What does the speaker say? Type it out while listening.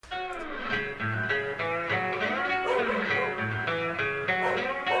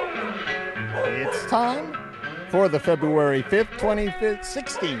time for the February 5th,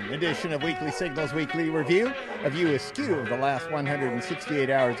 2016 edition of Weekly Signals Weekly Review, a view askew of the last 168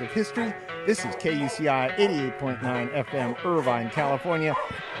 hours of history. This is KUCI 88.9 FM, Irvine, California.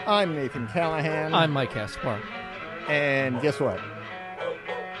 I'm Nathan Callahan. I'm Mike Caspar. And guess what?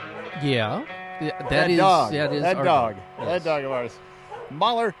 Yeah. That dog. That is that our dog. Yes. That dog of ours.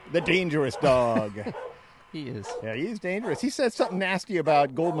 Mahler, the dangerous dog. He is. Yeah, he's dangerous. He said something nasty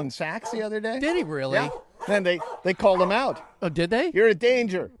about Goldman Sachs the other day. Did he really? Yeah. Then they called him out. Oh, did they? You're a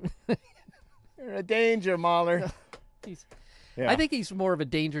danger. You're a danger, Mahler. I think he's more of a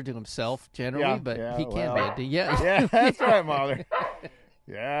danger to himself generally, but he can be a danger. Yeah, that's right, Mahler.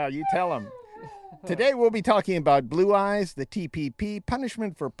 Yeah, you tell him. Today we'll be talking about Blue Eyes, the TPP,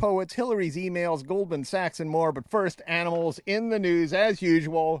 punishment for poets, Hillary's emails, Goldman Sachs, and more. But first, animals in the news as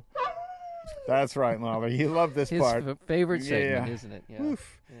usual. That's right, Mahler. You love this part. His favorite segment, isn't it? Yeah.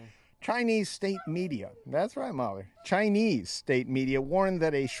 Chinese state media. That's right, Mahler. Chinese state media warned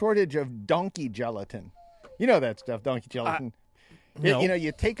that a shortage of donkey gelatin. You know that stuff, donkey gelatin. No.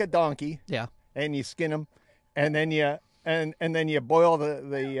 You take a donkey. Yeah. And you skin them, and then you then you boil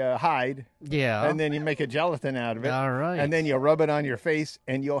the hide. Yeah. And then you make a gelatin out of it. All right. And then you rub it on your face,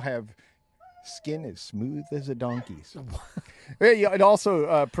 and you'll have skin as smooth as a donkey's. It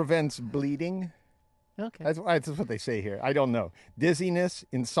also prevents bleeding. Okay. That's what they say here. I don't know. Dizziness,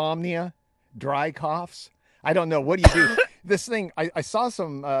 insomnia, dry coughs. I don't know. What do you do? This thing, I saw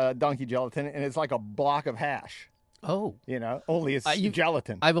some donkey gelatin, and it's like a block of hash. Oh. Only it's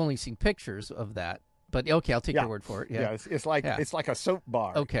gelatin. I've only seen pictures of that. But okay, I'll take your word for it. Yeah, it's like a soap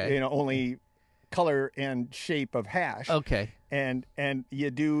bar. Okay. Only color and shape of hash. Okay. And you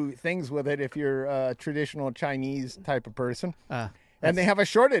do things with it if you're a traditional Chinese type of person. And they have a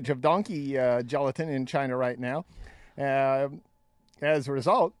shortage of donkey gelatin in China right now. As a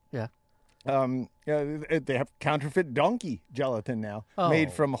result, they have counterfeit donkey gelatin now,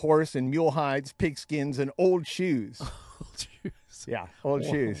 made from horse and mule hides, pig skins, and old shoes. Old shoes. Yeah, old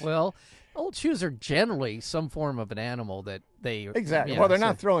shoes. Well, old shoes are generally some form of an animal that they... Exactly. Yeah, well, they're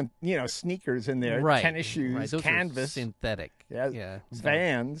not throwing, sneakers in there. Right. Tennis shoes, right. Those canvas. Are synthetic. Yeah.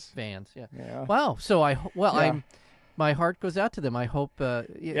 Vans. Vans, yeah. Yeah. Wow. So my heart goes out to them. I hope...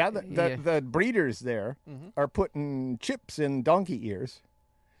 the breeders there are putting chips in donkey ears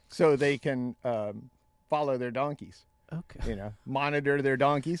so they can follow their donkeys. Okay. Monitor their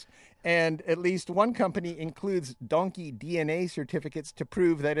donkeys. And at least one company includes donkey DNA certificates to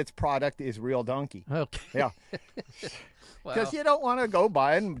prove that its product is real donkey. Okay. Yeah. Because you don't want to go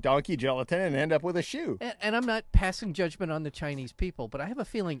buying donkey gelatin and end up with a shoe. And I'm not passing judgment on the Chinese people, but I have a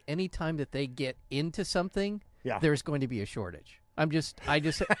feeling anytime that they get into something, there's going to be a shortage. I just,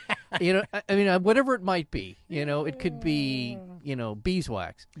 whatever it might be, it could be,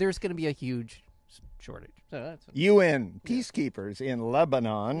 beeswax. There's going to be a huge shortage. So UN peacekeepers in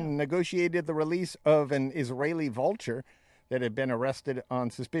Lebanon negotiated the release of an Israeli vulture that had been arrested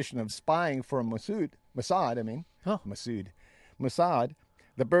on suspicion of spying for Mossad.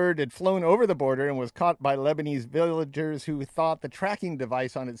 The bird had flown over the border and was caught by Lebanese villagers who thought the tracking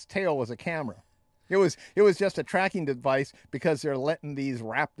device on its tail was a camera. It was just a tracking device because they're letting these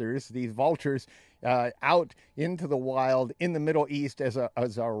raptors, these vultures, out into the wild in the Middle East as a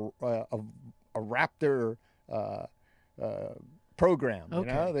raptor program.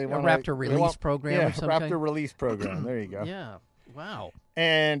 Okay. They want a raptor release program or something? Raptor release program. There you go. Yeah. Wow.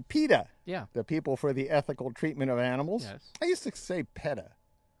 And PETA. Yeah. The People for the Ethical Treatment of Animals. Yes. I used to say PETA.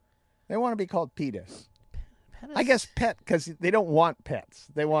 They want to be called PETA. I guess pet because they don't want pets.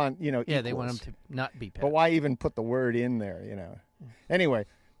 They want, Yeah, equals. they want them to not be pets. But why even put the word in there, Anyway,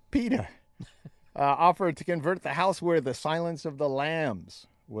 PETA offered to convert the house where The Silence of the Lambs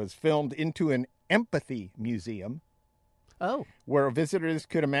was filmed into an empathy museum. Oh. Where visitors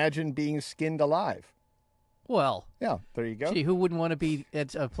could imagine being skinned alive. Well. Yeah, there you go. Gee, who wouldn't want to be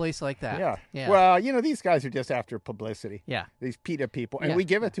at a place like that? Yeah. Well, these guys are just after publicity. Yeah. These PETA people, and we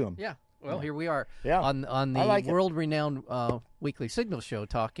give it to them. Yeah. Well, here we are on the world-renowned Weekly Signal show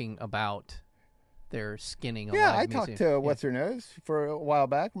talking about their skinning alive I museum. talked to What's-Her-Nose for a while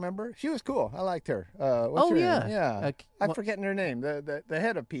back, remember? She was cool. I liked her. What's her name? Yeah. I'm forgetting her name, the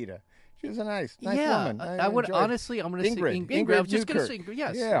head of PETA. She was a nice woman. I would honestly, I'm going to say Ingrid. I was just going to say Ingrid.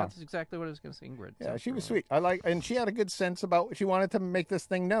 Yes, that's exactly what I was going to say, Ingrid. Yeah, she was sweet. And she had a good sense about, she wanted to make this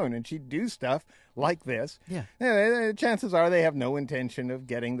thing known, and she'd do stuff like this. Yeah. Chances are they have no intention of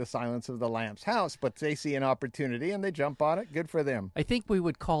getting the Silence of the Lambs house, but they see an opportunity and they jump on it. Good for them. I think we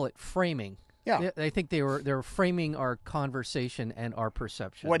would call it framing. Yeah. I think they were framing our conversation and our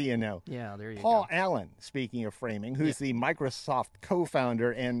perception. What do you know? Yeah, there you Paul go. Allen, speaking of framing, who's the Microsoft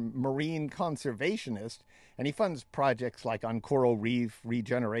co-founder and marine conservationist, and he funds projects like on coral reef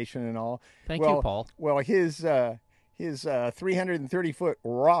regeneration and all. Thank you, Paul. Well, his 330-foot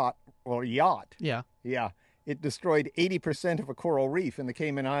yacht. Yeah. Yeah. It destroyed 80% of a coral reef in the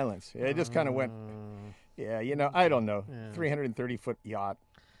Cayman Islands. It just kind of went, I don't know. 330-foot yacht.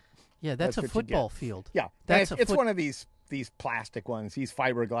 Yeah, that's a football field. Yeah, it's one of these plastic ones, these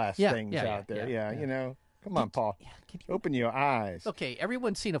fiberglass things out there. Yeah. Come on, Paul. Open your eyes. Okay,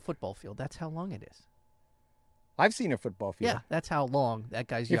 everyone's seen a football field. That's how long it is. I've seen a football field. Yeah, that's how long that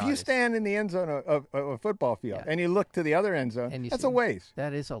guy's yacht is. If you stand in the end zone of a football field and you look to the other end zone, that's a ways.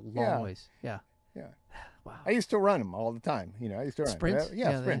 That is a long ways. Yeah. Yeah. Wow. I used to run them all the time. I used to run sprints.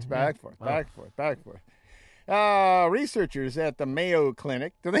 Sprints back forth. Researchers at the Mayo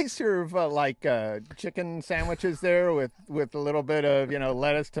Clinic, do they serve chicken sandwiches there with a little bit of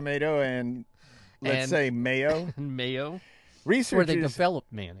lettuce, tomato, and let's say mayo? Mayo. Researchers, where they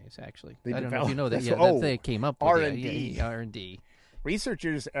developed mayonnaise. Actually, I don't know if you know that. Yeah, they came up with R&D. R&D.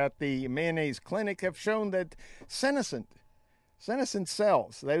 Researchers at the Mayonnaise Clinic have shown that senescent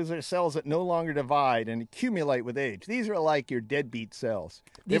cells, those are cells that no longer divide and accumulate with age. These are like your deadbeat cells.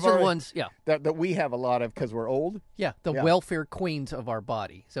 These are ones, that we have a lot of because we're old. Yeah, the welfare queens of our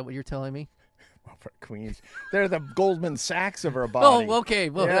body. Is that what you're telling me? Welfare queens. They're the Goldman Sachs of our body. Oh, okay.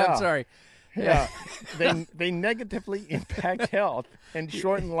 Well, I'm sorry. Yeah, they negatively impact health and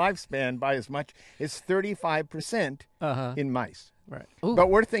shorten lifespan by as much as 35% in mice. Right. But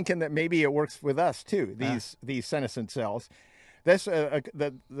we're thinking that maybe it works with us too. These senescent cells. This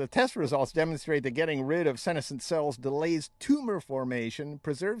the test results demonstrate that getting rid of senescent cells delays tumor formation,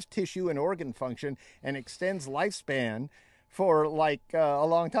 preserves tissue and organ function, and extends lifespan for a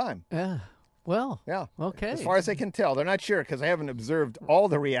long time. Yeah. Well, yeah. Okay. As far as they can tell, they're not sure because they haven't observed all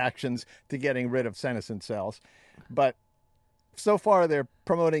the reactions to getting rid of senescent cells, but so far they're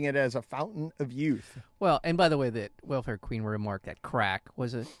promoting it as a fountain of youth. Well, and by the way, that welfare queen remark, that crack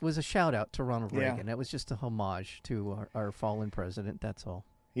was a shout out to Ronald Reagan. That was just a homage to our fallen president. That's all.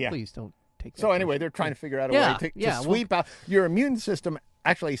 Yeah. Please don't take that. So anyway, they're trying to figure out a way to sweep out your immune system.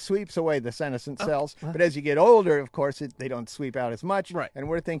 Actually sweeps away the senescent cells, but as you get older, of course, they don't sweep out as much. Right. And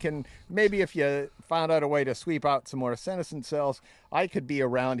we're thinking maybe if you found out a way to sweep out some more senescent cells, I could be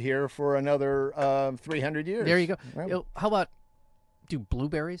around here for another 300 years. There you go. Well, how about, do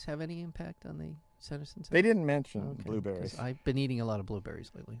blueberries have any impact on the senescent cells? They didn't mention blueberries. I've been eating a lot of blueberries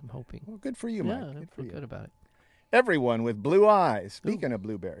lately. I'm hoping. Well, good for you, Mike. Yeah, I feel good about it. Everyone with blue eyes. Speaking of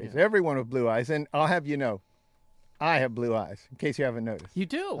blueberries, everyone with blue eyes, and I'll have you know, I have blue eyes, in case you haven't noticed. You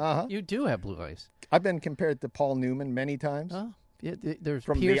do? You do have blue eyes. I've been compared to Paul Newman many times. Oh, yeah, there's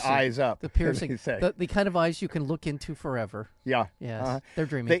from piercing, the eyes up. The piercing. The kind of eyes you can look into forever. Yeah. Yes. They're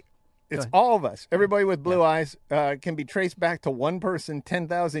dreaming. It's all of us. Everybody with blue eyes can be traced back to one person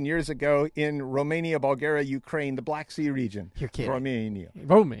 10,000 years ago in Romania, Bulgaria, Ukraine, the Black Sea region. You're kidding. Romania.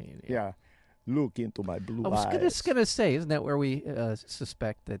 Yeah. Look into my blue eyes. I was going to say, isn't that where we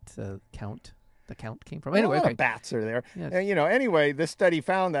suspect that the Count came from? Anyway, bats are there. Yes. And, anyway, this study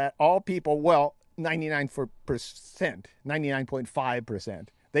found that all people, 99%, 99.5%.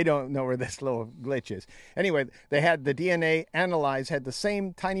 They don't know where this little glitch is. Anyway, they had the DNA analyzed, had the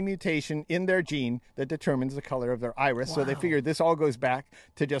same tiny mutation in their gene that determines the color of their iris. Wow. So they figured this all goes back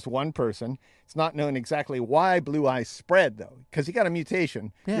to just one person. It's not known exactly why blue eyes spread, though, because you got a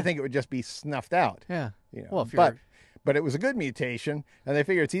mutation. Yeah. You think it would just be snuffed out. Yeah. Well, but it was a good mutation, and they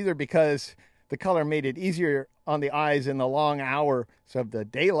figure it's either because the color made it easier on the eyes in the long hours of the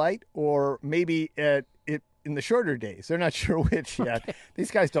daylight, or maybe in the shorter days. They're not sure which yet. Okay. These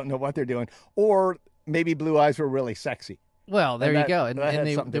guys don't know what they're doing. Or maybe blue eyes were really sexy. Well, there you go. And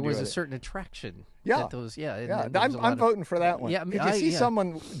there was a certain attraction. Yeah. I'm voting for that one. Yeah, if you see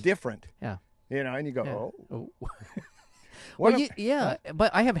someone different, and you go, Well,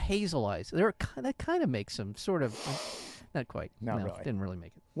 but I have hazel eyes. That kind of makes them sort of, not quite. Not really. Didn't really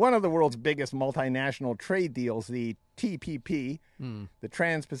make it. One of the world's biggest multinational trade deals, the TPP, the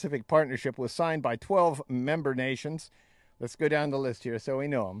Trans-Pacific Partnership, was signed by 12 member nations. Let's go down the list here so we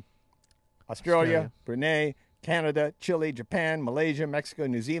know them. Australia, Brunei, Canada, Chile, Japan, Malaysia, Mexico,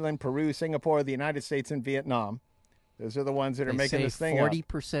 New Zealand, Peru, Singapore, the United States, and Vietnam. Those are the ones that are making this thing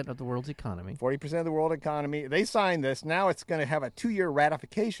 40% of the world's economy. 40% of the world economy. They signed this. Now it's going to have a 2-year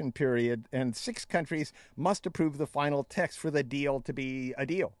ratification period, and 6 countries must approve the final text for the deal to be a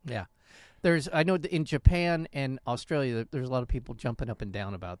deal. Yeah. I know that in Japan and Australia, there's a lot of people jumping up and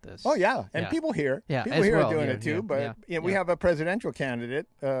down about this. Oh yeah, and Yeah. people here, Yeah, people as here well, are doing yeah, it too. yeah, But yeah, you know, we yeah. have a presidential candidate,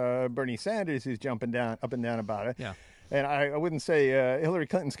 Bernie Sanders, who's jumping up and down about it. Yeah. And I wouldn't say Hillary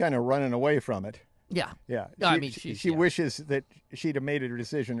Clinton's kind of running away from it. Yeah. Yeah, I mean, she's- she yeah. wishes that she'd have made a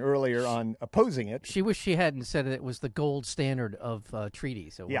decision earlier on opposing it. She wished she hadn't said it was the gold standard of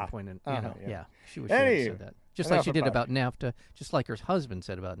treaties at Yeah. one point. And, Yeah. she wished she hadn't Anyway, said that. Just like enough she did about about NAFTA, just like her husband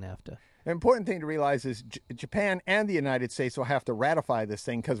said about NAFTA. An important thing to realize is Japan and the United States will have to ratify this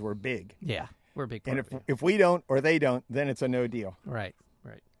thing because we're big. Yeah, we're a big part And of it. if we don't or they don't, then it's a no deal. Right.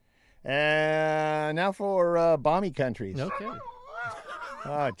 And now for bomby countries. Okay.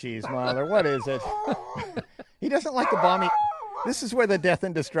 Oh, geez, Mahler, what is it? He doesn't like the bomby. This is where the death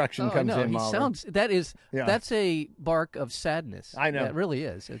and destruction comes no, in, he Mahler. that's a bark of sadness. I know. That really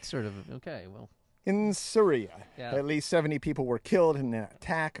is. It's sort of, okay, well. In Syria, Yeah. at least 70 people were killed in an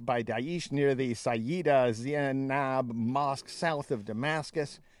attack by Daesh near the Sayyida Zainab Mosque south of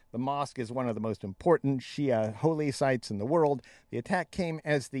Damascus. The mosque is one of the most important Shia holy sites in the world. The attack came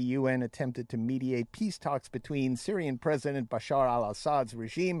as the UN attempted to mediate peace talks between Syrian President Bashar al-Assad's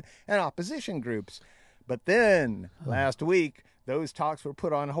regime and opposition groups. But then, last week, those talks were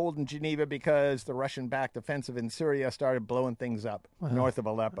put on hold in Geneva because the Russian-backed offensive in Syria started blowing things up north of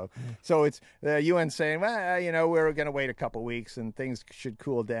Aleppo. So it's the UN saying, well, you know, we're going to wait a couple weeks and things should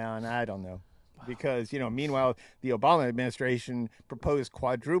cool down. I don't know. Because, you know, meanwhile, the Obama administration proposed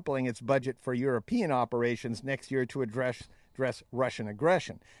quadrupling its budget for European operations next year to address Russian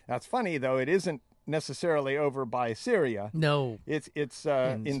aggression. That's funny, though. It isn't necessarily over by Syria. No. It's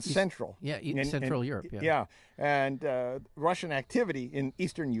in Central. Yeah, Central Europe. Yeah. Yeah, and Russian activity in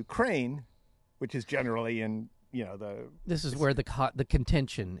eastern Ukraine, which is generally in, you know, This is where the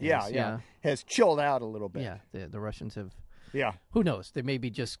contention is. yeah, has chilled out a little bit. Yeah, the Russians have, Yeah. who knows? They may be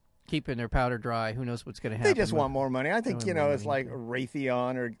just keeping their powder dry. Who knows what's going to happen? They just want more money. I think, want you know, more it's money. like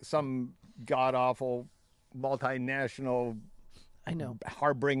Raytheon or some god-awful multinational I know.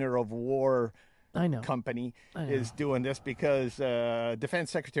 harbinger of war I know. company I know. is doing this because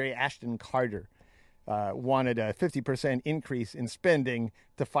Defense Secretary Ashton Carter wanted a 50% increase in spending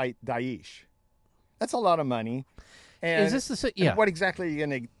to fight Daesh. That's a lot of money. And, Is this the and yeah? what exactly are you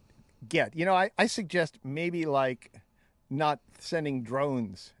going to get? You know, I suggest maybe like not sending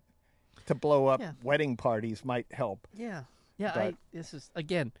drones to blow up Yeah. wedding parties might help. Yeah. But- This is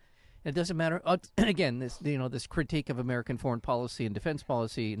again. It doesn't matter. Again, this critique of American foreign policy and defense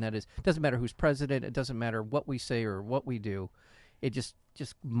policy, and that is, it doesn't matter who's president. It doesn't matter what we say or what we do. It just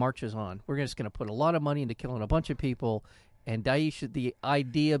marches on. We're just going to put a lot of money into killing a bunch of people, and Daesh. The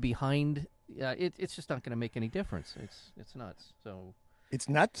idea behind it's just not going to make any difference. It's nuts. So It's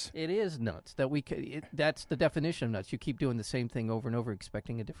nuts. it is nuts that that's the definition of nuts. You keep doing the same thing over and over,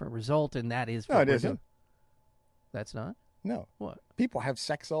 expecting a different result, and that is No, what it we're isn't. doing. That's not No. what. People have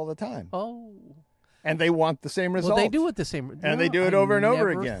sex all the time, Oh. and they want the same result. Well, they do it the same, And they do it over and over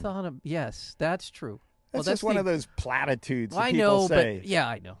never again. Thought of, yes, that's true. That's well, just one of those platitudes that I people know, say. but yeah,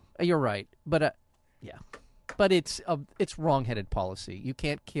 I know. You're right, but yeah, but it's wrong-headed policy. You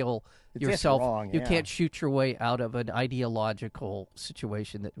can't kill It's just yourself. wrong, You yeah. can't shoot your way out of an ideological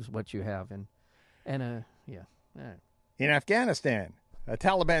situation that is what you have, and yeah. All right. In Afghanistan, a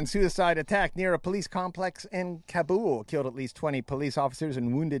Taliban suicide attack near a police complex in Kabul killed at least 20 police officers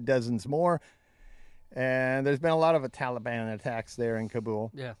and wounded dozens more. And there's been a lot of Taliban attacks there in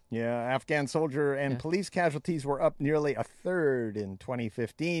Kabul. Yeah. Yeah, Afghan soldier and police casualties were up nearly a third in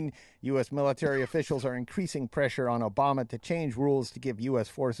 2015. U.S. military officials are increasing pressure on Obama to change rules to give U.S.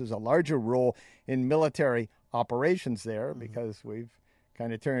 forces a larger role in military operations there because we've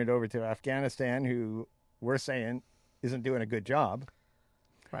kind of turned it over to Afghanistan, who we're saying isn't doing a good job.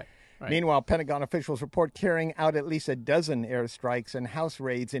 Right. Meanwhile, Pentagon officials report carrying out at least a dozen airstrikes and house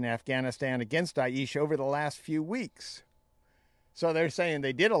raids in Afghanistan against Daesh over the last few weeks. So they're saying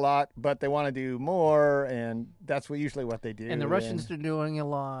they did a lot, but they want to do more, and that's usually what they do. And the Russians are doing a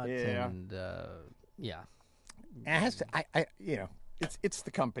lot. Yeah. And yeah. It has to, you know, it's the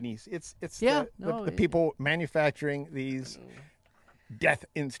companies, it's Yeah, the people manufacturing these death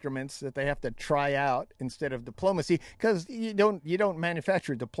instruments that they have to try out instead of diplomacy, because you don't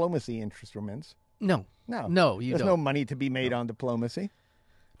manufacture diplomacy instruments. No, you There's don't. no money to be made on diplomacy.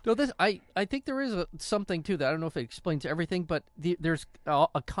 No, I think there is something to that. I don't know if it explains everything, but there's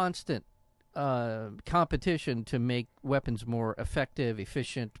a constant competition to make weapons more effective,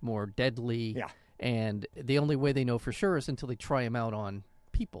 efficient, more deadly. Yeah. And the only way they know for sure is until they try them out on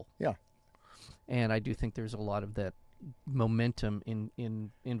people. Yeah. And I do think there's a lot of that momentum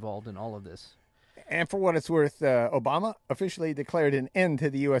involved in all of this. And for what it's worth, Obama officially declared an end to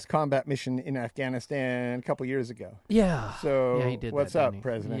the U.S. combat mission in Afghanistan a couple years ago. Yeah. So yeah, he did what's that, up, didn't he?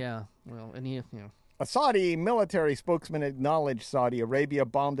 President? Yeah. Well, and he, A Saudi military spokesman acknowledged Saudi Arabia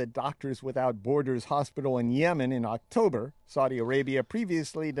bombed a Doctors Without Borders hospital in Yemen in October. Saudi Arabia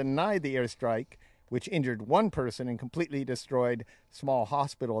previously denied the airstrike, which injured one person and completely destroyed a small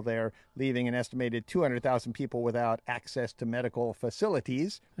hospital there, leaving an estimated 200,000 people without access to medical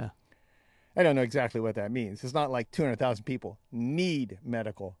facilities. Yeah. I don't know exactly what that means. It's not like 200,000 people need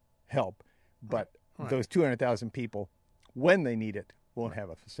medical help, but those 200,000 people, when they need it, won't have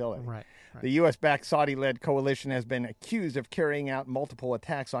a facility. Right. The U.S.-backed Saudi-led coalition has been accused of carrying out multiple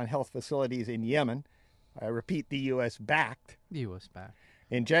attacks on health facilities in Yemen. I repeat, the U.S.-backed. The U.S. back.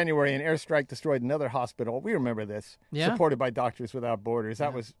 In January, an airstrike destroyed another hospital. We remember this. Yeah. Supported by Doctors Without Borders.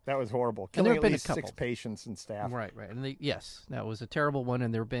 That was horrible. And there Killing have at been a least couple. 6 patients and staff. Right. And yes, that was a terrible one,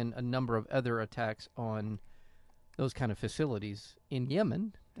 and there have been a number of other attacks on those kind of facilities in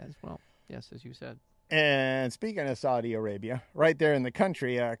Yemen as well. Yes, as you said. And speaking of Saudi Arabia, right there in the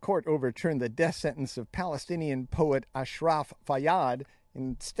country, a court overturned the death sentence of Palestinian poet Ashraf Fayyad,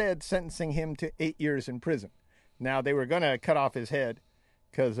 instead sentencing him to 8 years in prison. Now, they were going to cut off his head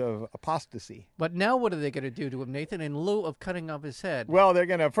because of apostasy. But now what are they going to do to him, Nathan, in lieu of cutting off his head? Well, they're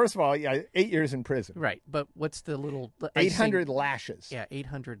going to, first of all, 8 years in prison. Right, but what's the little... 800 lashes. Yeah,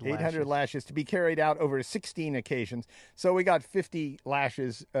 800 lashes. 800 lashes to be carried out over 16 occasions. So we got 50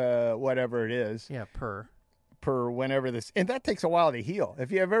 lashes, whatever it is. Yeah, per whenever this... And that takes a while to heal.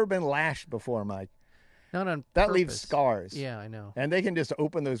 If you have ever been lashed before, Mike, Not on that purpose. leaves scars. Yeah, I know. And they can just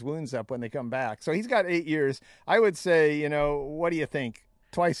open those wounds up when they come back. So he's got 8 years. I would say, what do you think?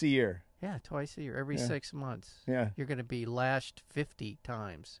 Twice a year. Yeah, twice a year, every 6 months. Yeah. You're going to be lashed 50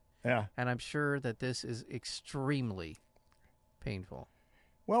 times. Yeah. And I'm sure that this is extremely painful.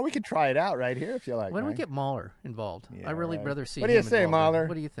 Well, we could try it out right here if you like. When do we Mike. get Mahler involved? Yeah, I really right. rather see What do you him say, involved. Mahler?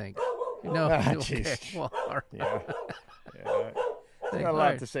 What do you think? No, Ah, okay. jeez. Well, all right. Yeah. Yeah. Thank- Got a all lot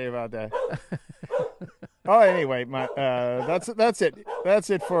right. to say about that. Oh, anyway, that's it. That's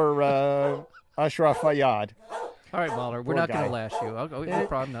it for Ashraf Fayyad. All right, Mahler, we're Poor not going guy. to lash you. No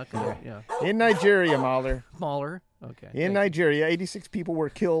problem. Not going to. Yeah. In Nigeria, Mahler. Mahler. Okay. In Nigeria, 86 people were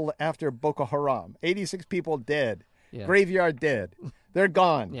killed after Boko Haram. 86 people dead. Yeah. Graveyard dead. They're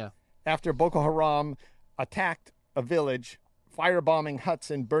gone. Yeah. After Boko Haram attacked a village, firebombing huts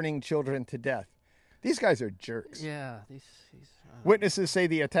and burning children to death. These guys are jerks. Yeah. These Witnesses say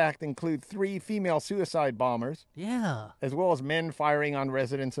the attack include 3 female suicide bombers, yeah. as well as men firing on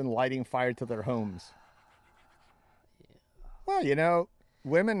residents and lighting fire to their homes. Well,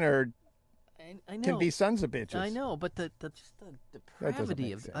 women I know. can be sons of bitches. I know, but the depravity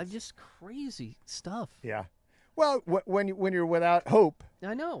make of sense. just crazy stuff. Yeah. Well, when you're without hope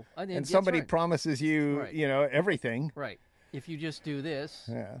I know. and that's somebody right. promises you, Right. everything. Right. If you just do this.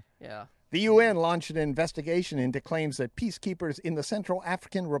 Yeah. Yeah. The UN launched an investigation into claims that peacekeepers in the Central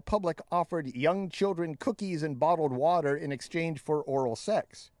African Republic offered young children cookies and bottled water in exchange for oral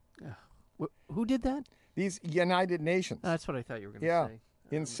sex. Who did that? These United Nations. That's what I thought you were going to Yeah. say.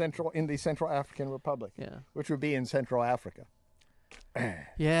 In the Central African Republic. Yeah. Which would be in Central Africa.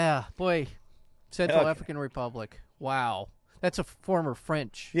 Yeah, boy. Central Okay. African Republic. Wow. That's a former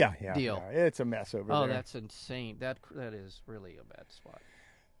French Yeah. deal. Yeah. It's a mess over Oh, there. that's insane. That is really a bad spot.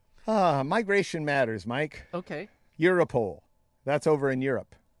 Migration matters, Mike. Okay. Europol. That's over in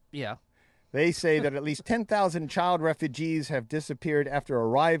Europe. Yeah. They say that at least 10,000 child refugees have disappeared after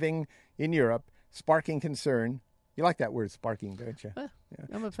arriving in Europe, sparking concern. You like that word, sparking, don't you?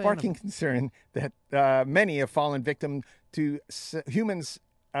 I'm a fan Sparking concern that many have fallen victim to human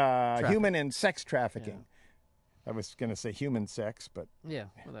and sex trafficking. I was going to say human sex, but Yeah.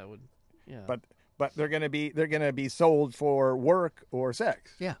 Well, that would. Yeah. but they're going to be sold for work or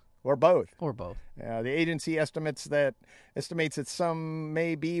sex. Yeah. Or both. Or both. The agency estimates that some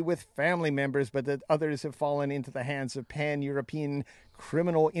may be with family members, but that others have fallen into the hands of pan-European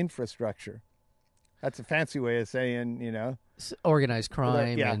criminal infrastructure. That's a fancy way of saying, Organized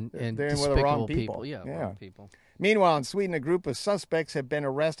crime yeah, and they're in with despicable the wrong people. Yeah, Yeah. wrong people. Meanwhile, in Sweden, a group of suspects have been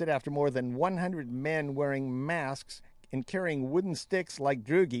arrested after more than 100 men wearing masks and carrying wooden sticks like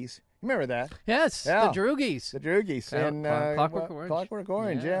druggies. Remember that? Yes, Yeah. the Droogies. The druggies. And Clockwork Orange. Clockwork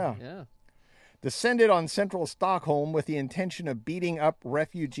Orange, yeah. Yeah. Descended on central Stockholm with the intention of beating up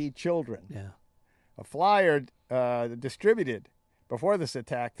refugee children. Yeah. A flyer distributed before this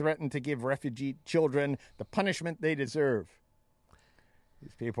attack threatened to give refugee children the punishment they deserve.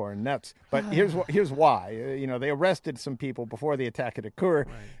 These people are nuts. But here's why. They arrested some people before the attack had occurred.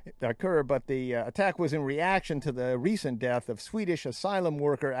 But the attack was in reaction to the recent death of Swedish asylum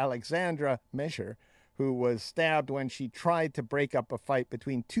worker Alexandra Mescher, who was stabbed when she tried to break up a fight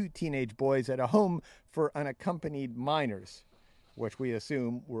between two teenage boys at a home for unaccompanied minors, which we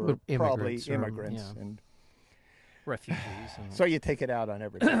assume were probably immigrants. And refugees. so you take it out on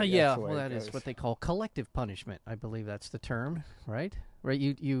everybody. Yeah, well, that is what they call collective punishment. I believe that's the term, right?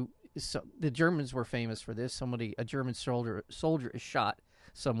 Right. So the Germans were famous for this. A German soldier is shot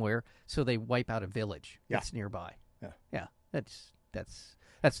somewhere, so they wipe out a village that's nearby. Yeah. That's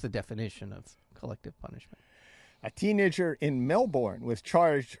the definition of collective punishment. A teenager in Melbourne was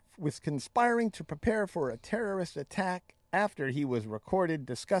charged with conspiring to prepare for a terrorist attack after he was recorded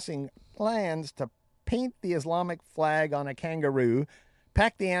discussing plans to paint the Islamic flag on a kangaroo,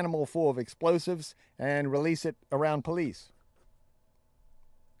 pack the animal full of explosives, and release it around police.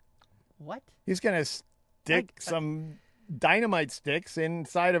 What? He's going to stick some dynamite sticks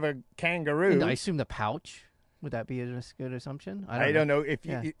inside of a kangaroo. And I assume the pouch. Would that be a good assumption? I don't know. If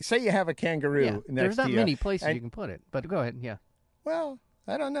you say you have a kangaroo next there's not to many places you can put it. But go ahead. Yeah. Well,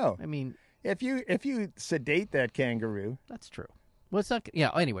 I don't know. I mean, if you sedate that kangaroo, that's true. Well, it's not.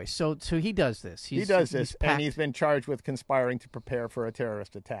 Yeah. Anyway, so he does this. He does this, and he's been charged with conspiring to prepare for a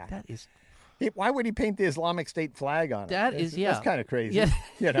terrorist attack. That is. Why would he paint the Islamic State flag on it? That's kind of crazy.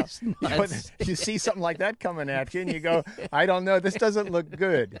 Yeah, you see something like that coming at you, and you go, "I don't know. This doesn't look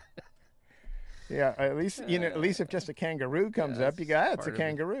good." Yeah, at least if just a kangaroo comes up, you go, it's a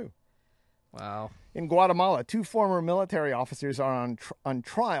kangaroo. Wow. In Guatemala, 2 former military officers are on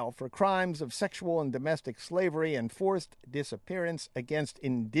trial for crimes of sexual and domestic slavery and forced disappearance against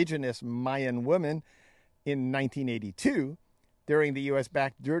indigenous Mayan women in 1982 during the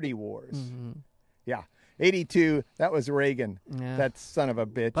U.S.-backed Dirty Wars. Mm-hmm. Yeah. 82, that was Reagan. Yeah. That son of a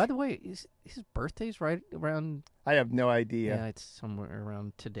bitch. By the way, his birthday's right around... I have no idea. Yeah, it's somewhere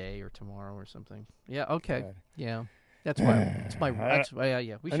around today or tomorrow or something. Yeah, okay. God. Yeah. That's why.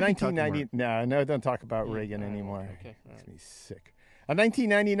 Yeah. We should 1990. No, don't talk about Reagan anymore. Okay. Makes me sick. A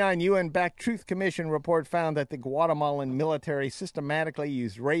 1999 UN-backed Truth Commission report found that the Guatemalan military systematically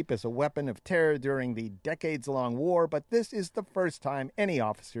used rape as a weapon of terror during the decades-long war, but this is the first time any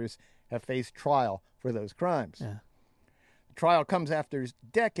officers have faced trial for those crimes. Yeah. The trial comes after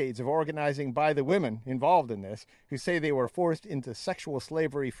decades of organizing by the women involved in this, who say they were forced into sexual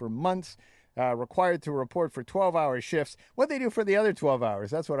slavery for months, required to report for 12-hour shifts. What they do for the other 12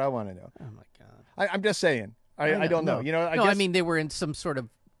 hours, that's what I want to know. Oh, my God. I'm just saying. I don't know. I mean, they were in some sort of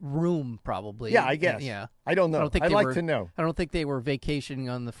room, probably. Yeah, I guess. Yeah. I don't know. I'd like to know. I don't think they were vacationing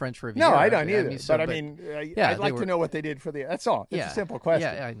on the French Riviera. No, I don't either. I'd like to know what they did for the... That's all. It's a simple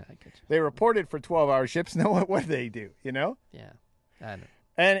question. Yeah, I know. I get you. They reported for 12-hour shifts. Now, what do they do, Yeah, I know.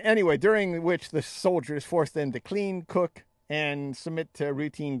 And anyway, during which the soldiers forced them to clean, cook, and submit to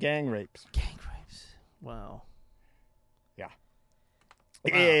routine gang rapes. Gang rapes. Wow. Yeah.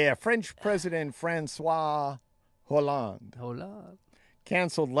 Yeah. French President Francois Hollande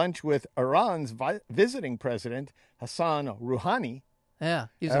canceled lunch with Iran's visiting president, Hassan Rouhani. Yeah,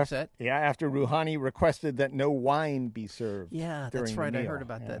 he's upset. Yeah, after Rouhani requested that no wine be served. Yeah, that's right. I heard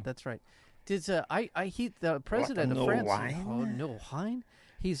about that. That's right. Did the president of France? Wine? Oh, no wine.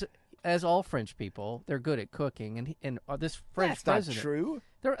 He's, as all French people, they're good at cooking, and this French president. That's not true.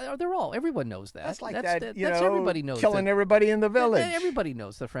 They're all. Everyone knows that. That's like everybody knows. Killing everybody in the village. Everybody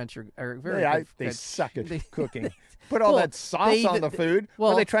knows the French are very good. They suck at cooking. Put all that sauce on the food.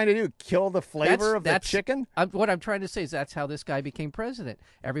 What are they trying to do? Kill the flavor of the chicken? What I'm trying to say is that's how this guy became president.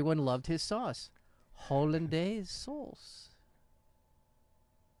 Everyone loved his sauce. Hollandaise sauce.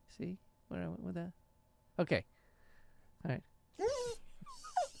 See what I went with that? Okay. All right.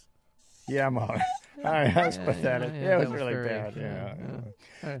 Yeah, I'm all right. All right, that's pathetic. Yeah, it was really bad.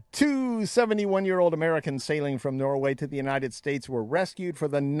 Yeah. 2 71-year-old Americans sailing from Norway to the United States were rescued for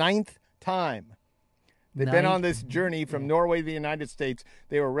the 9th time. They've been on this journey from Norway to the United States.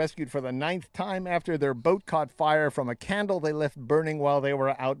 They were rescued for the 9th time after their boat caught fire from a candle they left burning while they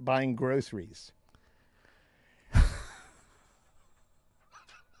were out buying groceries.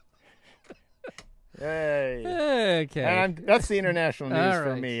 Hey. Okay. And that's the international news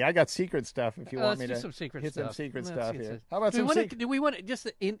for me. I got secret stuff if you want me to some secret hit stuff. some secret Let's stuff get here. some- How about some secret? Do we want to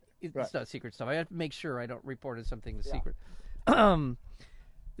just it's Right. not secret stuff. I have to make sure I don't report as something that's secret.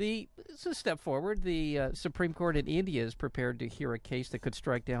 It's a step forward. The Supreme Court in India is prepared to hear a case that could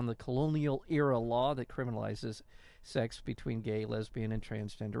strike down the colonial era law that criminalizes sex between gay, lesbian, and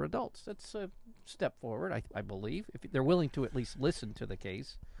transgender adults. That's a step forward, I believe. If they're willing to at least listen to the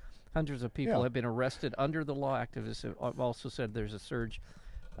case. Hundreds of people have been arrested under the law. Activists have also said there's a surge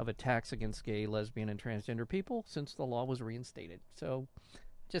of attacks against gay, lesbian, and transgender people since the law was reinstated. So,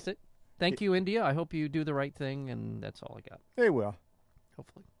 just it. Thank you, India. I hope you do the right thing, and that's all I got. They will.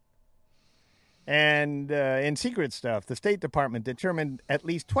 Hopefully. And in secret stuff, the State Department determined at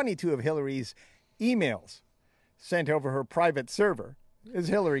least 22 of Hillary's emails sent over her private server is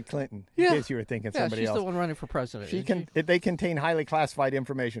Hillary Clinton, in case you were thinking somebody she's else. the one running for president. They contain highly classified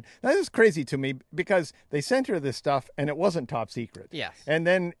information. Now, this is crazy to me because they sent her this stuff and it wasn't top secret. Yes. And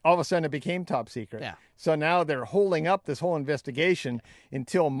then all of a sudden it became top secret. Yeah. So now they're holding up this whole investigation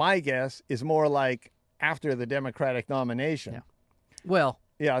until my guess is more like after the Democratic nomination. Yeah. Well.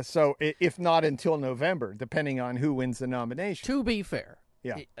 Yeah, so if not until November, depending on who wins the nomination. To be fair.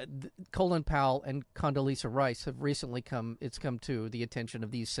 Yeah. Colin Powell and Condoleezza Rice have recently come to the attention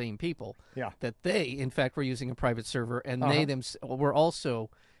of these same people that they, in fact, were using a private server, and they were also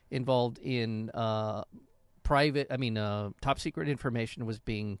involved in top secret information was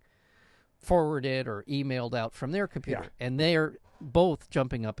being forwarded or emailed out from their computer. Yeah. And they're both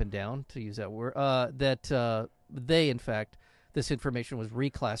jumping up and down, to use that word, that they, in fact, this information was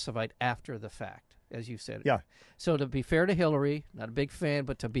reclassified after the fact, as you said. Yeah. So to be fair to Hillary, not a big fan,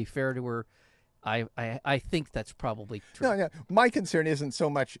 but to be fair to her, I think that's probably true. No. My concern isn't so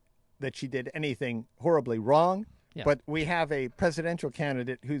much that she did anything horribly wrong, but we have a presidential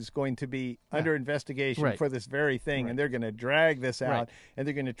candidate who's going to be under investigation for this very thing, and they're going to drag this out, and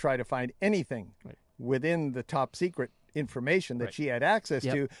they're going to try to find anything within the top secret information that she had access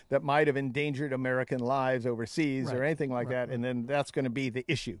to that might have endangered American lives overseas or anything like that, and then that's going to be the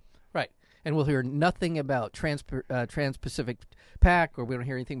issue. Right. And we'll hear nothing about Trans-Pacific Pac, or we don't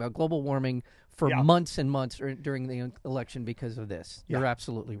hear anything about global warming for months and months during the election because of this. You're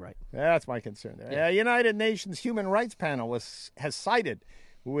absolutely right. That's my concern there. Yeah. United Nations Human Rights Panel has sided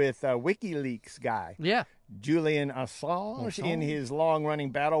with WikiLeaks guy Julian Assange in his long-running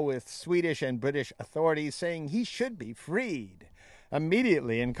battle with Swedish and British authorities, saying he should be freed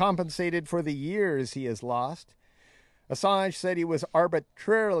immediately and compensated for the years he has lost. Assange said he was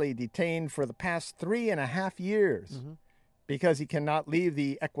arbitrarily detained for the past 3.5 years because he cannot leave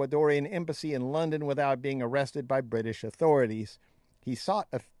the Ecuadorian embassy in London without being arrested by British authorities. He sought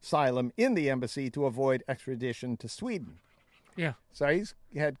asylum in the embassy to avoid extradition to Sweden. Yeah. So he's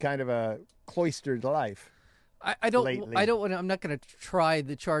had kind of a cloistered life. I'm not going to try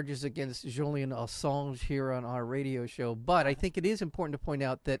the charges against Julian Assange here on our radio show, but I think it is important to point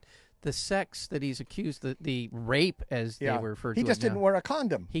out that the sex that he's accused, the rape, as they were referred to. He just didn't wear a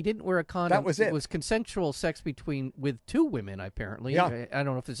condom. He didn't wear a condom. That was it. It was consensual sex with two women, apparently. Yeah. I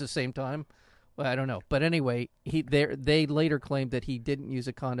don't know if it's the same time. Well, I don't know. But anyway, they later claimed that he didn't use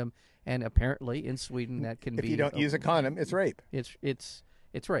a condom, and apparently in Sweden that can be... If you don't use a condom, it's rape.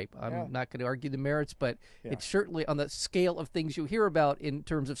 It's rape. I'm not going to argue the merits, but it's certainly on the scale of things you hear about in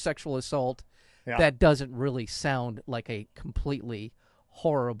terms of sexual assault, that doesn't really sound like a completely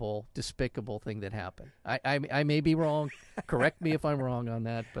horrible, despicable thing that happened. I may be wrong. Correct me if I'm wrong on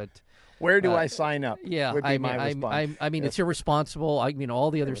that, but... Where do I sign up? Yeah, would be my response. I mean, it's irresponsible. I mean, all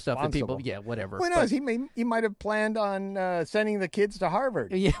the other stuff that people... Yeah, whatever. Who knows? He might have planned on sending the kids to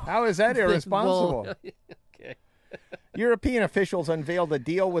Harvard. Yeah. How is that irresponsible? Well, okay. European officials unveiled a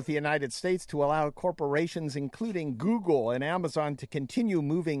deal with the United States to allow corporations, including Google and Amazon, to continue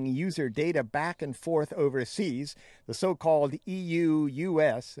moving user data back and forth overseas. The so-called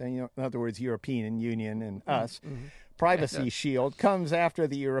EU-US, in other words, European Union and us, Privacy Shield comes after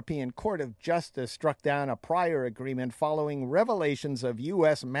the European Court of Justice struck down a prior agreement following revelations of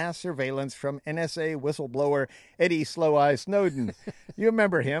U.S. mass surveillance from NSA whistleblower Eddie Slow Eye Snowden. You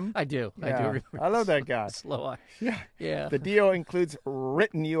remember him? I do. I do remember. I love that guy. Slow Eye. Yeah. The deal includes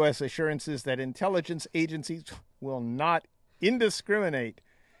written U.S. assurances that intelligence agencies will not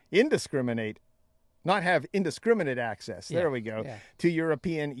not have indiscriminate access. There we go. To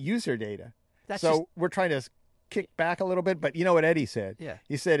European user data. We're trying to kick back a little bit, but you know what Eddie said? Yeah.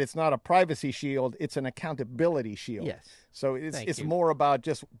 He said it's not a privacy shield, it's an accountability shield. Yes. So it's more about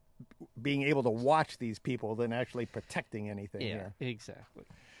just being able to watch these people than actually protecting anything here. Exactly.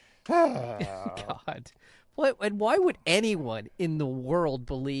 God. And why would anyone in the world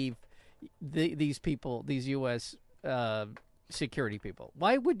believe these people, these U.S. security people?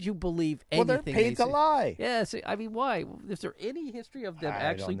 Why would you believe anything? Well, they're paid to lie. Yes. I mean, why? Is there any history of them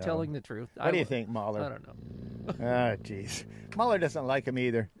actually telling the truth? What do you think, Mahler? I don't know. Jeez. Mahler doesn't like him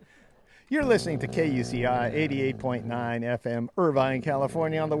either. You're listening to KUCI 88.9 FM, Irvine,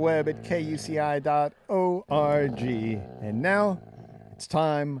 California, on the web at kuci.org. And now it's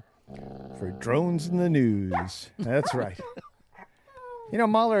time for Drones in the News. That's right. You know,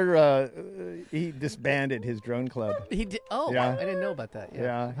 Mahler, he disbanded his drone club. He did. Oh, Yeah. I didn't know about that.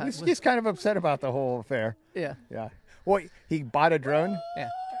 Yeah, How- he's kind of upset about the whole affair. yeah. Yeah. Well, he bought a drone. Yeah.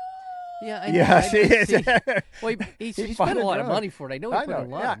 Yeah, I Yeah, know. I see, did see- it's- well, he he spent bought a a lot of drone. money for it. I know he I put know. a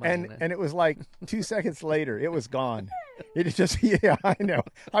lot Yeah, of money and in it. and it was like 2 seconds later, it was gone. It just, yeah, I know.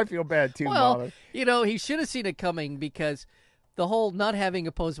 I feel bad too, Well, Mahler. you know, he should have seen it coming because the whole not having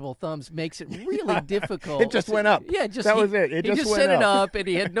opposable thumbs makes it really difficult. It just went up. Yeah, just That he- was it. It he just just went set it up. up, and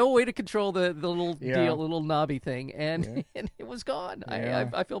he had no way to control the little Yeah. little knobby thing, and, and it was gone. Yeah.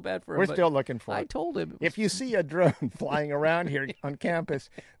 I feel bad for him. We're but still looking for I it. told him If you see a drone flying around here on campus,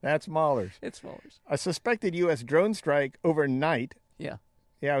 that's Mahler's. it's Fuller's. A suspected U.S. drone strike overnight. Yeah.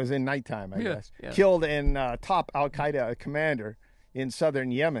 Yeah, it was in nighttime, I Yeah, guess. yeah. Killed an top Al Qaeda commander in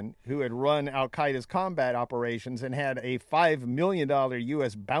southern Yemen who had run Al Qaeda's combat operations and had a $5 million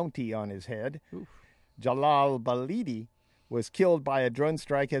U.S. bounty on his head. Jalal Balidi was killed by a drone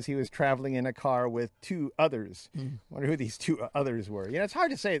strike as he was traveling in a car with 2 others. Wonder who these 2 others were. You know, it's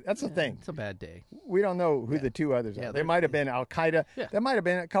hard to say. That's the thing. It's a bad day. We don't know who the 2 others Yeah, are. They they're- might have been Al Qaeda. Yeah. There might have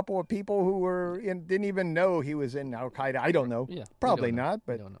been a couple of people who didn't even know he was in Al Qaeda. I don't know. Yeah, we Probably don't know. not,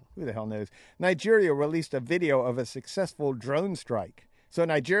 We but don't know. who the hell knows? Nigeria released a video of a successful drone strike. So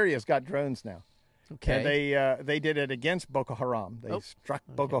Nigeria's got drones now. Okay. And they did it against Boko Haram. They Oh, struck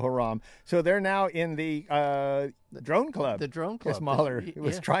Boko Haram. So they're now in the drone club. the drone As club. Mahler That's-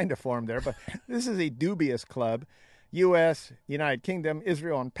 was yeah. trying to form there, but this is a dubious club. U.S., United Kingdom,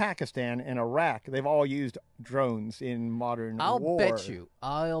 Israel, and Pakistan, and Iraq, they've all used drones in modern I'll war. bet you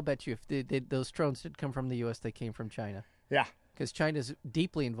if those drones did come from the U.S., they came from China. Yeah. Because China's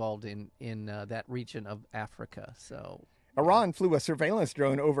deeply involved in that region of Africa. So Iran flew a surveillance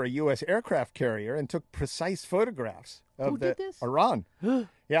drone over a U.S. aircraft carrier and took precise photographs of Who did this? Iran.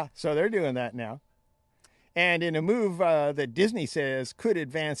 Yeah, so they're doing that now. And in a move that Disney says could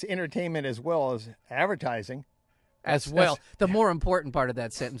advance entertainment as well as advertising. as well, the more important part of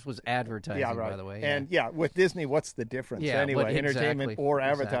that sentence was advertising. Yeah, right. By the way, And yeah, with Disney, what's the difference yeah, anyway? what- Entertainment exactly, or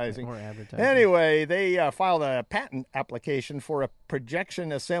exactly, advertising. or advertising. Anyway, they filed a patent application for a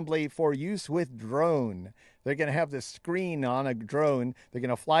projection assembly for use with drone. They're going to have this screen on a drone. They're going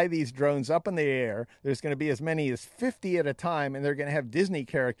to fly these drones up in the air. There's going to be as many as 50 at a time, and they're going to have Disney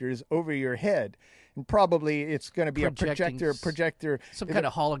characters over your head. And probably it's going to be Projecting a projector. some kind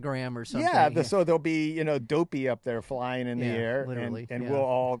of hologram or something. Yeah, so there'll be, Dopey up there flying in the Yeah, air. literally, And yeah, we'll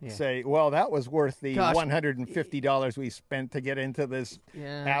all yeah. say, well, that was worth the Gosh. $150 we spent to get into this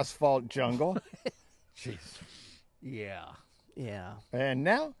Yeah. asphalt jungle. Jeez. Yeah. Yeah. And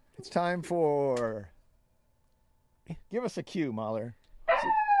now it's time for... Give us a cue, Mahler.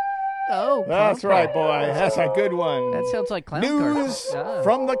 Oh, That's clown right, car. boy. That's a good one. That sounds like clown News car.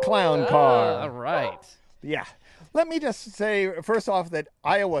 from the clown All car. right. Yeah. Let me just say, first off, that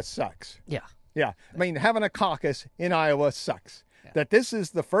Iowa sucks. Yeah. Yeah. I mean, having a caucus in Iowa sucks. That this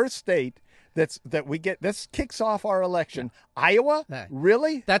is the first state this kicks off our election. Iowa? Yeah.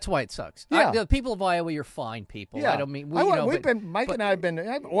 Really? That's why it sucks. Yeah. The people of Iowa, you're fine people. Yeah. I don't mean we've but- been Mike and I have been.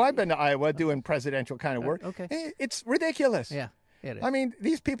 I've been to Iowa doing presidential kind of work. okay. It's ridiculous. Yeah. It is. I mean,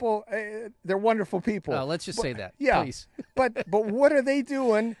 these people, they're wonderful people. Let's just say that. Yeah. Please. but what are they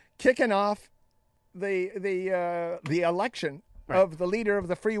doing? Kicking off the election of the leader of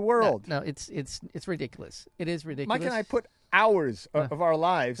the free world. No, it's ridiculous. It is ridiculous. Mike and I put hours of our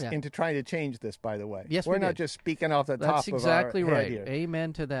lives Yeah. into trying to change this. By the way, Yes, we're we not did. just speaking off the That's top exactly of our right. head here.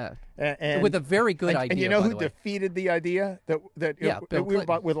 Amen to that. And, With a very good idea. And you know by who the way. defeated the idea? Yeah, Bill we were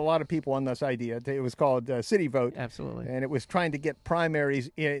Clinton. with a lot of people on this idea. It was called City Vote. Absolutely. And it was trying to get primaries,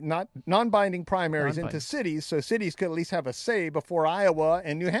 not non-binding primaries, Non-binding. into cities, so cities could at least have a say before Iowa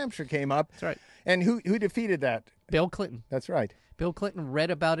and New Hampshire came up. That's right. And who defeated that? Bill Clinton. That's right. Bill Clinton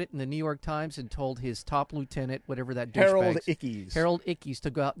read about it in the New York Times and told his top lieutenant, whatever that Harold douchebag's- Ickes. Harold Ickes, to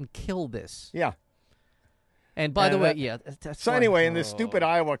go out and kill this. Yeah. And by the way, that- that's So why- anyway, in this Oh. stupid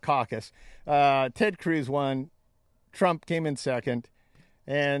Iowa caucus, Ted Cruz won, Trump came in second,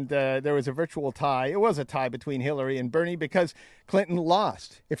 and there was a virtual tie. It was a tie between Hillary and Bernie because Clinton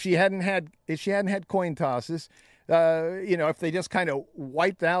lost. If she hadn't had coin tosses, if they just kind of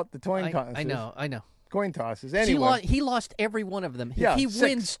wiped out the coin tosses. I know. Coin tosses. Anyway, He lost every one of them. Yeah, if he 6.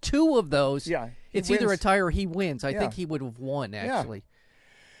 wins 2 of those, Yeah, he it's either a wins. tie or he wins. I Yeah. think he would have won, actually.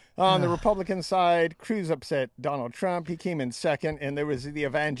 on the Republican side, Cruz upset Donald Trump. He came in second, and there was the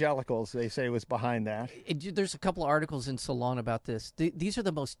evangelicals, they say, was behind that. There's a couple of articles in Salon about this. These are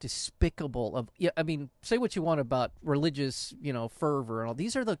the most despicable of. Yeah, I mean, say what you want about religious, fervor and all.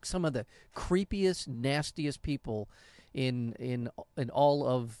 These are some of the creepiest, nastiest people in all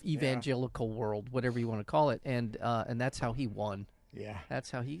of evangelical world, whatever you want to call it, and that's how he won. Yeah. That's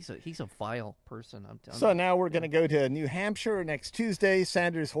how he's a vile person. I'm telling So you. now we're going to go to New Hampshire next Tuesday.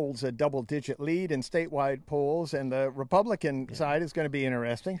 Sanders holds a double-digit lead in statewide polls, and the Republican side is going to be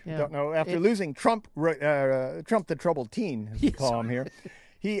interesting. Yeah. Don't know. After losing Trump the troubled teen, as we Yes. call him here,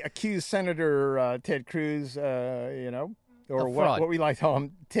 he accused Senator Ted Cruz, or what we like to call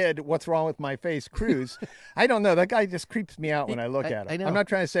him, Ted, what's wrong with my face, Cruz. I don't know. That guy just creeps me out when I look at him. I know. I'm not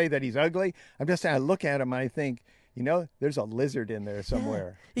trying to say that he's ugly. I'm just saying I look at him and I think, there's a lizard in there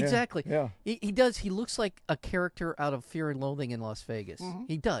somewhere. Yeah, exactly. Yeah. He does. He looks like a character out of Fear and Loathing in Las Vegas.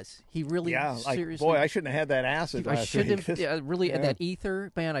 He does. He really seriously. Boy, I shouldn't have had that acid I last should week. have really that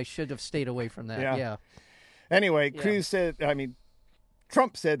ether, man. I should have stayed away from that. Yeah. Anyway,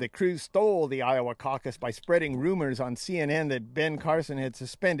 Trump said that Cruz stole the Iowa caucus by spreading rumors on CNN that Ben Carson had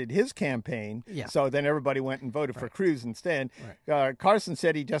suspended his campaign. Yeah. So then everybody went and voted for Cruz instead. Right. Carson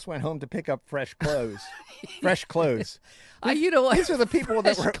said he just went home to pick up fresh clothes. Fresh clothes. These are the people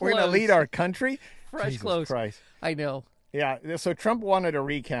that were going to lead our country. Fresh Jesus clothes. Christ. I know. Yeah. So Trump wanted a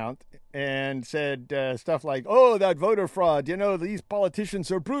recount and said stuff like, "Oh, that voter fraud. These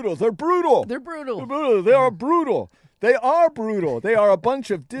politicians are brutal. They're brutal. They're brutal. They're brutal. They are brutal." They are brutal. They are a bunch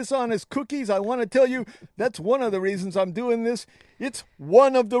of dishonest cookies. I want to tell you, that's one of the reasons I'm doing this. It's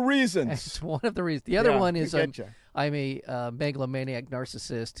one of the reasons. It's one of the reasons. The other one is I'm a megalomaniac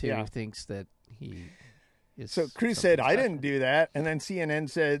narcissist who thinks that he is. So Cruz said, "I didn't do that," and then CNN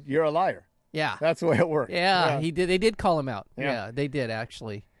said, "You're a liar." Yeah, that's the way it worked. Yeah, he did. They did call him out. Yeah, they did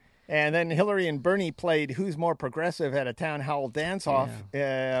actually. And then Hillary and Bernie played Who's More Progressive at a town hall dance-off.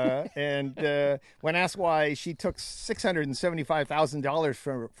 And when asked why she took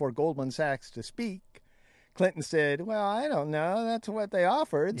 $675,000 for Goldman Sachs to speak, Clinton said, "Well, I don't know. That's what they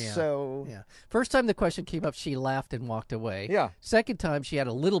offered." So first time the question came up, she laughed and walked away. Yeah. Second time, she had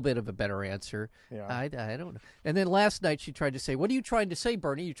a little bit of a better answer. Yeah. I don't know. And then last night, she tried to say, "What are you trying to say,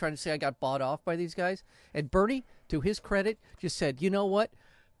 Bernie? You trying to say I got bought off by these guys?" And Bernie, to his credit, just said, "You know what?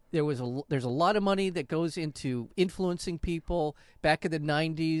 There's a lot of money that goes into influencing people. Back in the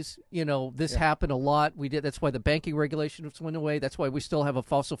 90s, this happened a lot. That's why the banking regulations went away. That's why we still have a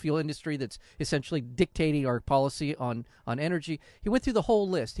fossil fuel industry that's essentially dictating our policy on energy." He went through the whole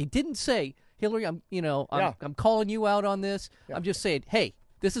list. He didn't say, "Hillary, I'm calling you out on this." Yeah. I'm just saying, "Hey,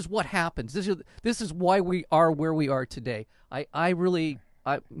 this is what happens. This is why we are where we are today." That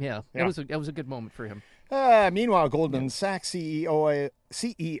was a good moment for him. Meanwhile, Goldman Sachs CEO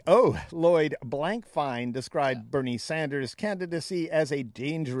Lloyd Blankfein described Bernie Sanders' candidacy as a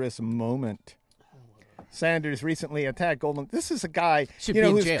dangerous moment. Sanders recently attacked Goldman. This is a guy,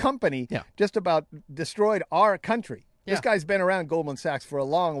 whose company just about destroyed our country. Yeah. This guy's been around Goldman Sachs for a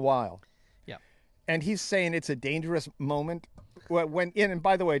long while. Yeah. And he's saying it's a dangerous moment. And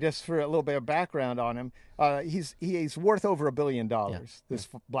by the way, just for a little bit of background on him, he's worth over $1 billion, this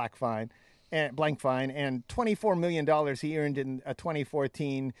Blankfein. And Blankfein, and $24 million he earned in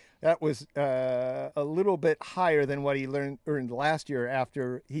 2014. That was a little bit higher than what he earned last year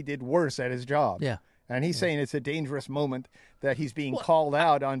after he did worse at his job. Yeah. And he's saying it's a dangerous moment that he's being called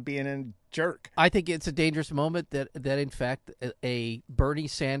out on being a jerk. I think it's a dangerous moment that in fact, a Bernie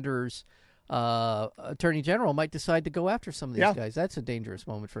Sanders attorney general might decide to go after some of these guys. That's a dangerous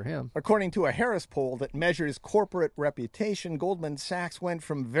moment for him. According to a Harris poll that measures corporate reputation, Goldman Sachs went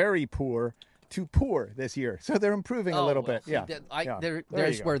from very poor to poor this year. So they're improving a little bit.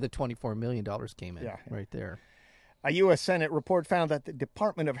 There's where the $24 million came in, right there. A U.S. Senate report found that the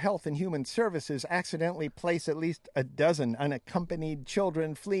Department of Health and Human Services accidentally placed at least a dozen unaccompanied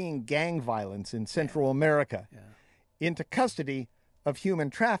children fleeing gang violence in Central America into custody of human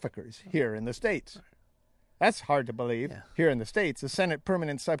traffickers here in the States. That's hard to believe. Yeah. Here in the States, the Senate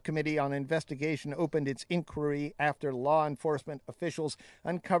Permanent Subcommittee on Investigation opened its inquiry after law enforcement officials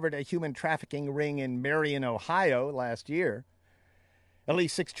uncovered a human trafficking ring in Marion, Ohio last year. At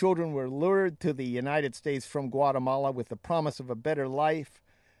least 6 children were lured to the United States from Guatemala with the promise of a better life.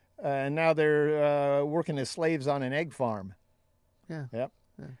 And now they're working as slaves on an egg farm. Yeah. Yep.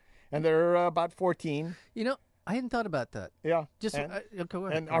 Yeah. And they're about 14. I hadn't thought about that. Yeah.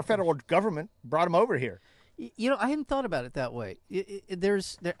 And our federal government brought them over here. I hadn't thought about it that way.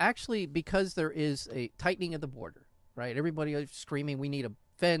 There's actually, because there is a tightening of the border, right? Everybody is screaming, we need a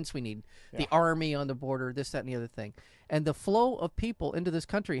fence, we need the army on the border, this, that, and the other thing. And the flow of people into this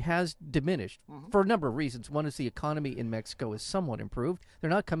country has diminished for a number of reasons. One is the economy in Mexico is somewhat improved. They're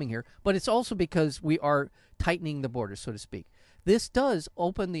not coming here. But it's also because we are tightening the border, so to speak. This does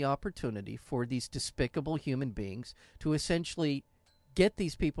open the opportunity for these despicable human beings to essentially get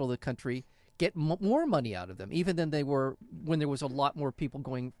these people to the country, get more money out of them, even than they were when there was a lot more people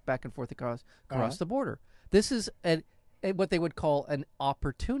going back and forth across the border. This is what they would call an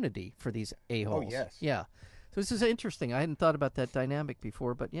opportunity for these a-holes. Oh, yes. Yeah. So this is interesting. I hadn't thought about that dynamic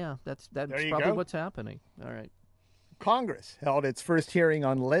before, but yeah, that's There you probably go. what's happening. All right. Congress held its first hearing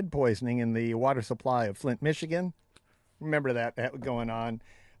on lead poisoning in the water supply of Flint, Michigan. Remember that going on.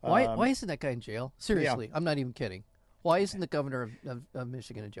 Why isn't that guy in jail? Seriously, I'm not even kidding. Why isn't the governor of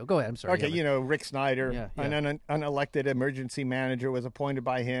Michigan in jail? Go ahead. I'm sorry. Okay, you know, Rick Snyder, Yeah. an unelected emergency manager, was appointed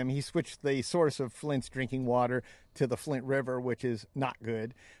by him. He switched the source of Flint's drinking water to the Flint River, which is not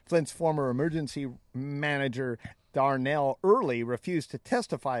good. Flint's former emergency manager, Darnell Early, refused to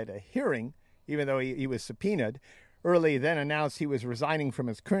testify at a hearing, even though he was subpoenaed. Early then announced he was resigning from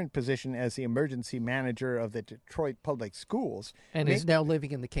his current position as the emergency manager of the Detroit Public Schools. And is now living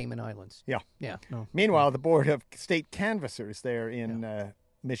in the Cayman Islands. Yeah. Yeah. No. Meanwhile, the Board of State Canvassers there in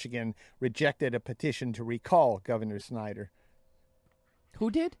Michigan rejected a petition to recall Governor Snyder. Who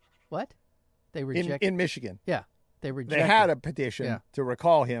did? What? They rejected. In Michigan. Yeah. They rejected. They had a petition Yeah. to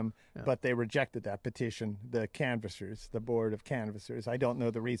recall him, but they rejected that petition, the canvassers, the Board of Canvassers. I don't know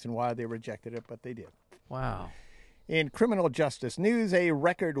the reason why they rejected it, but they did. Wow. In criminal justice news, a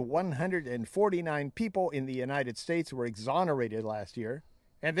record 149 people in the United States were exonerated last year.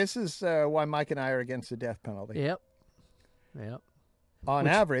 And this is why Mike and I are against the death penalty. Yep. On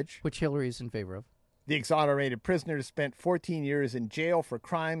average, Which Hillary is in favor of. the exonerated prisoners spent 14 years in jail for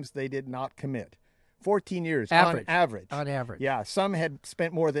crimes they did not commit. 14 years Average. on average. On average. Yeah, some had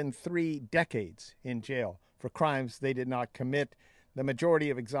spent more than 3 decades in jail for crimes they did not commit. The majority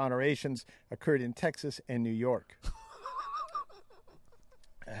of exonerations occurred in Texas and New York.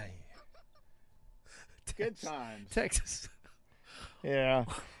 Good times. Texas. Yeah.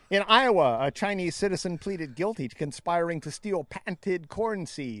 In Iowa, a Chinese citizen pleaded guilty to conspiring to steal patented corn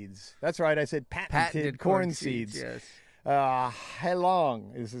seeds. That's right, I said patented corn seeds. Yes.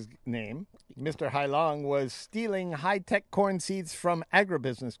 Hailong is his name. Mr. Hailong was stealing high-tech corn seeds from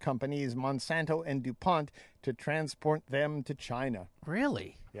agribusiness companies Monsanto and DuPont to transport them to China.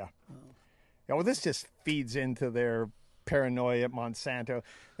 Really? Yeah. Yeah, well, this just feeds into their paranoia at Monsanto.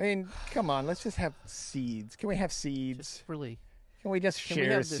 I mean, come on, let's just have seeds. Can we have seeds? Just really. Can we just Can share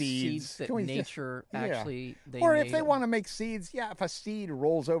we have the seeds? seeds that Can we just- nature actually they Or if made they them? want to make seeds, yeah, if a seed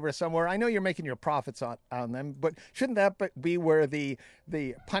rolls over somewhere, I know you're making your profits on them, but shouldn't that be where the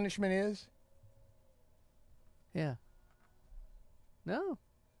punishment is? Yeah. No.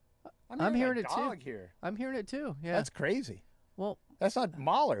 I'm hearing a it too. dog here. I'm hearing it too. Yeah. That's crazy. well, That's not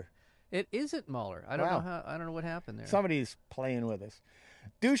Mahler. it isn't Mueller. I don't Wow. know how. I don't know what happened there. Somebody's playing with us.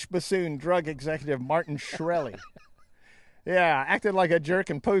 Douche bassoon drug executive Martin Shkreli. Yeah, acted like a jerk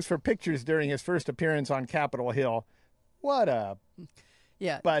and posed for pictures during his first appearance on Capitol Hill. What a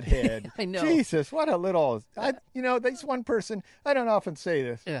yeah. butthead. I know. Jesus, what a little... this one person, I don't often say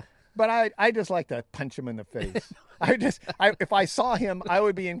this, Yeah. but I just like to punch him in the face. If I saw him, I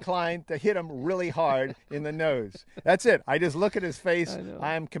would be inclined to hit him really hard in the nose. That's it. I just look at his face.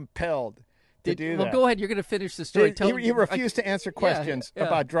 I am compelled to do well, that. go ahead. You're going to finish the story. He refused to answer questions yeah.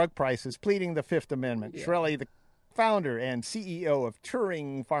 about drug prices, pleading the Fifth Amendment. Shkreli, the founder and CEO of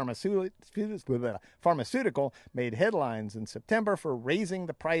Turing Pharmaceutical, made headlines in September for raising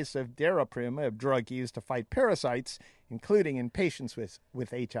the price of Daraprim, a drug used to fight parasites, including in patients with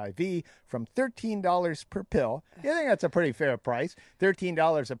HIV, from $13 per pill. You think that's a pretty fair price?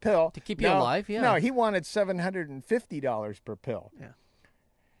 $13 a pill. To keep you alive, yeah. No, he wanted $750 per pill.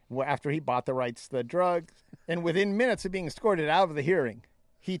 Yeah. After he bought the rights to the drug, and within minutes of being escorted out of the hearing,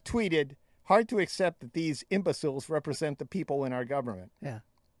 he tweeted, "Hard to accept that these imbeciles represent the people in our government." Yeah.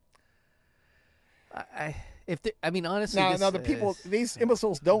 Honestly, These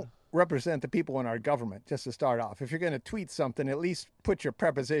imbeciles don't represent the people in our government, just to start off. If you're going to tweet something, at least put your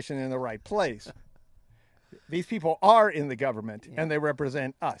preposition in the right place. These people are in the government, and they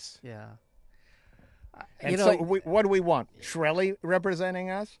represent us. Yeah. And what do we want? Shkreli representing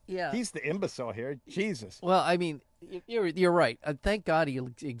us? Yeah. He's the imbecile here. Jesus. Well, I mean, you're right. Thank God he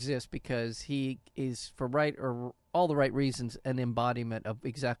exists, because he is, for all the right reasons, an embodiment of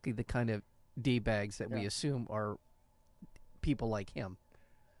exactly the kind of D-bags that we assume are people like him.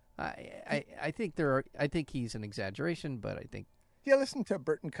 I think I think he's an exaggeration, but I think. Do you listen to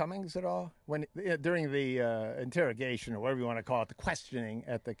Burton Cummings at all during the interrogation, or whatever you want to call it, the questioning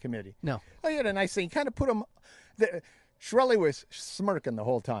at the committee? No. Oh, he had a nice thing. Kind of put him. Shkreli was smirking the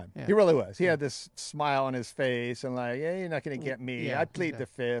whole time. Yeah. He really was. He had this smile on his face and like, "Yeah, you're not going to get me. Yeah, I plead the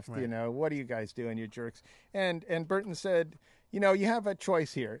fifth. Right. What are you guys doing, you jerks?" And Burton said, you have a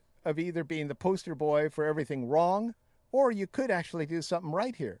choice here of either being the poster boy for everything wrong, or you could actually do something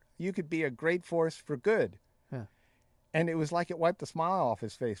right here. You could be a great force for good. Yeah. And it was like it wiped the smile off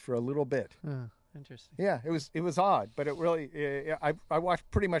his face for a little bit. Interesting. Yeah, it was odd, but it really I watched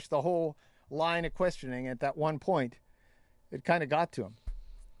pretty much the whole line of questioning. At that one point, it kind of got to him.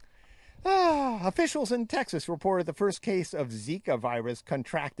 Officials in Texas reported the first case of Zika virus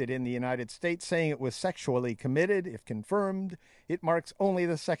contracted in the United States, saying it was sexually committed. If confirmed, it marks only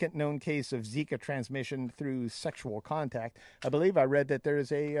the second known case of Zika transmission through sexual contact. I believe I read that there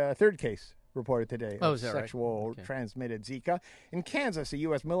is a third case reported today of is that sexual right? transmitted Zika. In Kansas, a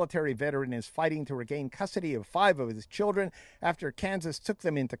U.S. military veteran is fighting to regain custody of 5 of his children after Kansas took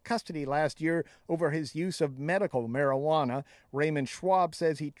them into custody last year over his use of medical marijuana. Raymond Schwab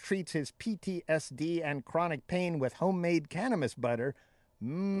says he treats his PTSD and chronic pain with homemade cannabis butter.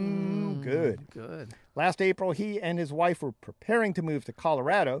 Good. Good. Last April, he and his wife were preparing to move to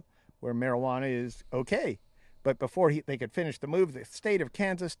Colorado, where marijuana is okay. But before they could finish the move, the state of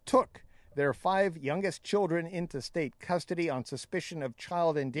Kansas took their 5 youngest children into state custody on suspicion of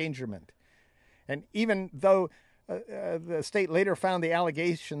child endangerment. And even though the state later found the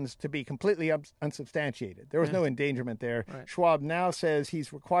allegations to be completely unsubstantiated, there was no endangerment there, Right. Schwab now says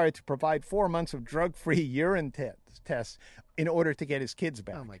he's required to provide 4 months of drug-free urine tests in order to get his kids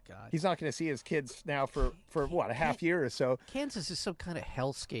back. Oh, my God. He's not going to see his kids now for what, a half year or so. Kansas is some kind of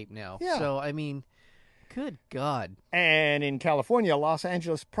hellscape now. Yeah. So, I mean, good God. And in California, Los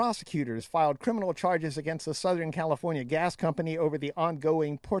Angeles prosecutors filed criminal charges against the Southern California Gas Company over the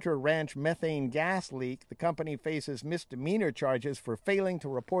ongoing Porter Ranch methane gas leak. The company faces misdemeanor charges for failing to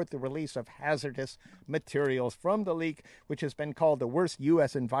report the release of hazardous materials from the leak, which has been called the worst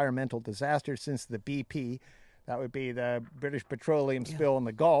U.S. environmental disaster since the BP. That would be the British petroleum spill in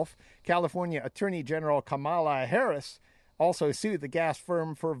the Gulf. California Attorney General Kamala Harris also sued the gas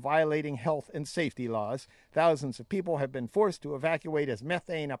firm for violating health and safety laws. Thousands of people have been forced to evacuate as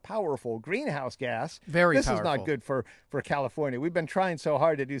methane, a powerful greenhouse gas. Very This powerful. is not good for California. We've been trying so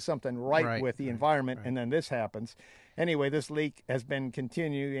hard to do something right with the environment, and then this happens. Anyway, this leak has been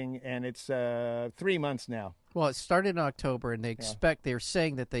continuing, and it's 3 months now. Well, it started in October, and they're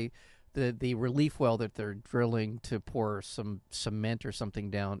saying that the relief well that they're drilling to pour some cement or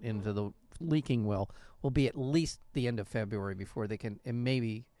something down into the leaking well will be at least the end of February before they can, and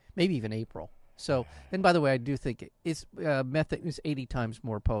maybe even April. So, and by the way, I do think it's methane is 80 times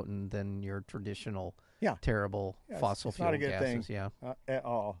more potent than your traditional terrible fossil it's fuel not a good gases. thing. Yeah, At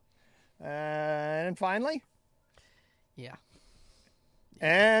all. And finally, yeah.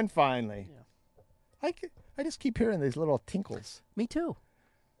 I just keep hearing these little tinkles. Me too.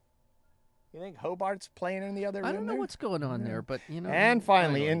 You think Hobart's playing in the other room I don't know there? what's going on there, but you know. And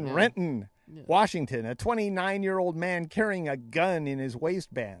finally, I don't in know. Renton, Washington, a 29-year-old man carrying a gun in his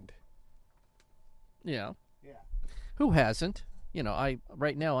waistband. Yeah. Yeah. Who hasn't? You know,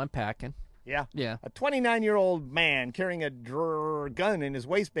 right now I'm packing. Yeah. Yeah. A 29-year-old man carrying a gun in his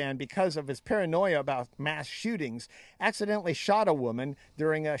waistband because of his paranoia about mass shootings accidentally shot a woman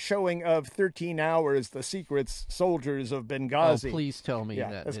during a showing of 13 Hours, The Secrets Soldiers of Benghazi. Oh, please tell me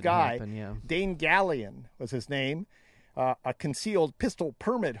that this didn't guy, happen, yeah. Dane Gallion was his name, a concealed pistol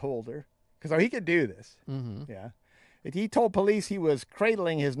permit holder, because he could do this. Mm-hmm. Yeah. He told police he was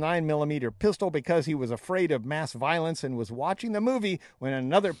cradling his 9mm pistol because he was afraid of mass violence and was watching the movie when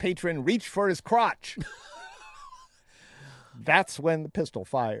another patron reached for his crotch. That's when the pistol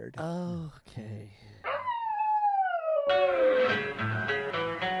fired. Okay.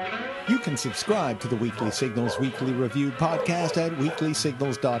 You can subscribe to the Weekly Signals Weekly Review podcast at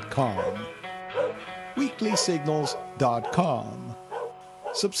weeklysignals.com. weeklysignals.com.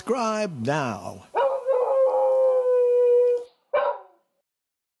 Subscribe now.